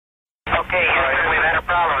Okay, Houston, we've had a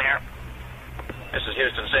problem here. This is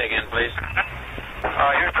Houston. Say again, please.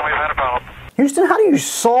 Houston, we've had a problem. Houston, how do you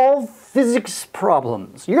solve physics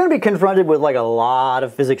problems? You're going to be confronted with like a lot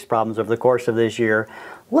of physics problems over the course of this year.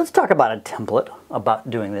 Let's talk about a template about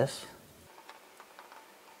doing this.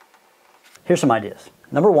 Here's some ideas.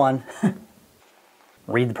 Number one,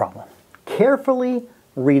 read the problem. Carefully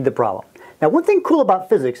read the problem. Now, one thing cool about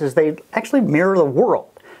physics is they actually mirror the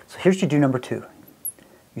world. So here's what you do number two.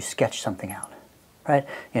 You sketch something out, right?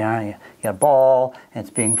 You know, you got a ball, and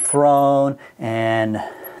it's being thrown, and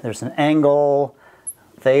there's an angle,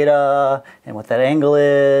 theta, and what that angle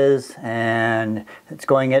is, and it's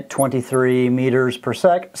going at 23 meters per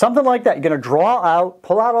second, something like that. You're going to draw out,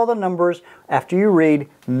 pull out all the numbers. After you read,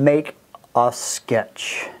 make a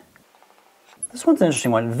sketch. This one's an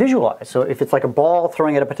interesting one. Visualize. So if it's like a ball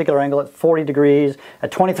throwing at a particular angle at 40 degrees, at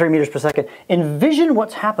 23 meters per second, envision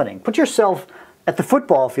what's happening. Put yourself at the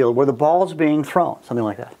football field where the ball is being thrown, something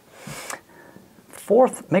like that.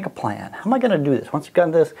 Fourth, make a plan. How am I going to do this? Once you've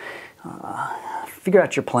got this, figure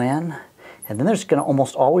out your plan, and then there's going to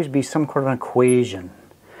almost always be some sort of an equation.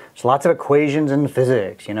 There's lots of equations in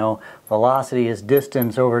physics, you know, velocity is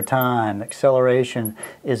distance over time, acceleration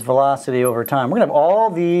is velocity over time. We're going to have all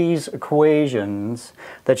these equations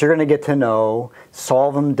that you're going to get to know,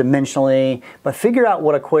 solve them dimensionally, but figure out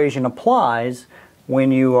what equation applies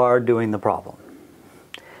when you are doing the problem.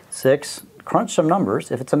 6, crunch some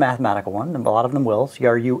numbers, if it's a mathematical one, and a lot of them will,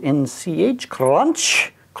 C-R-U-N-C-H,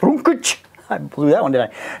 crunch, crunch. I blew that one,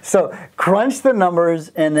 didn't I? So crunch the numbers,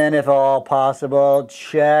 and then if all possible,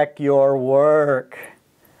 check your work.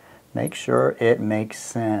 Make sure it makes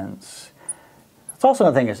sense. It's also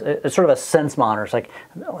another thing, it's sort of a sense monitor. It's like,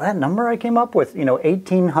 that number I came up with, you know,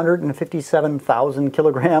 1,857,000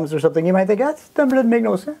 kilograms or something, you might think, that number doesn't make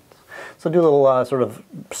no sense. So do a little sort of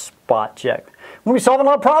spot check. When we solving a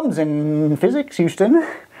lot of problems in physics, Houston,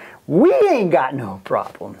 we ain't got no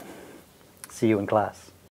problem. See you in class.